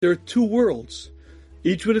there are two worlds,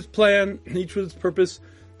 each with its plan, each with its purpose.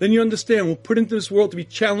 Then you understand we're put into this world to be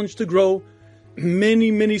challenged to grow. Many,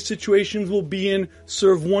 many situations we'll be in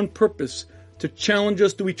serve one purpose, to challenge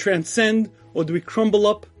us. Do we transcend or do we crumble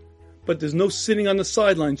up? But there's no sitting on the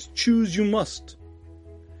sidelines. Choose you must.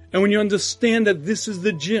 And when you understand that this is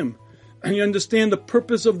the gym, and you understand the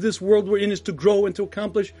purpose of this world we're in is to grow and to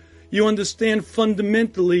accomplish, you understand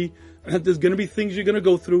fundamentally that there's going to be things you're going to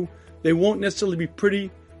go through. They won't necessarily be pretty,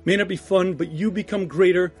 may not be fun, but you become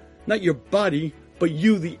greater. Not your body, but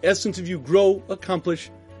you, the essence of you, grow,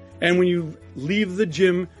 accomplish. And when you leave the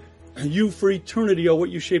gym, you for eternity are what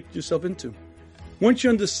you shaped yourself into. Once you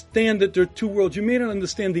understand that there are two worlds, you may not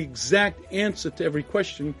understand the exact answer to every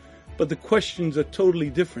question, but the questions are totally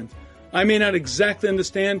different. I may not exactly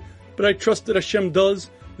understand, but I trust that Hashem does.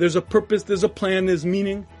 There's a purpose, there's a plan, there's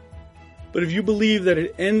meaning. But if you believe that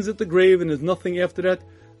it ends at the grave and there's nothing after that,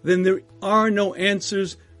 then there are no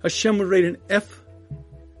answers. Hashem would rate an F.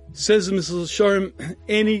 Says Mesilas Yesharim,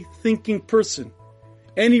 any thinking person,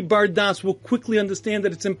 any bardas will quickly understand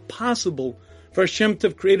that it's impossible for Hashem to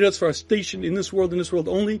have created us for our station in this world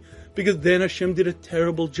only, because then Hashem did a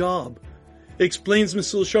terrible job. It explains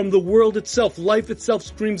Mesilas Yesharim, the world itself, life itself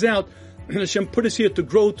screams out, and Hashem put us here to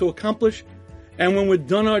grow, to accomplish, and when we're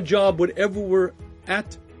done our job, whatever we're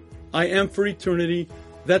at, I am for eternity.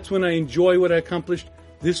 That's when I enjoy what I accomplished.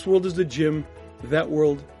 This world is the gym, that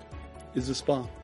world is the spa.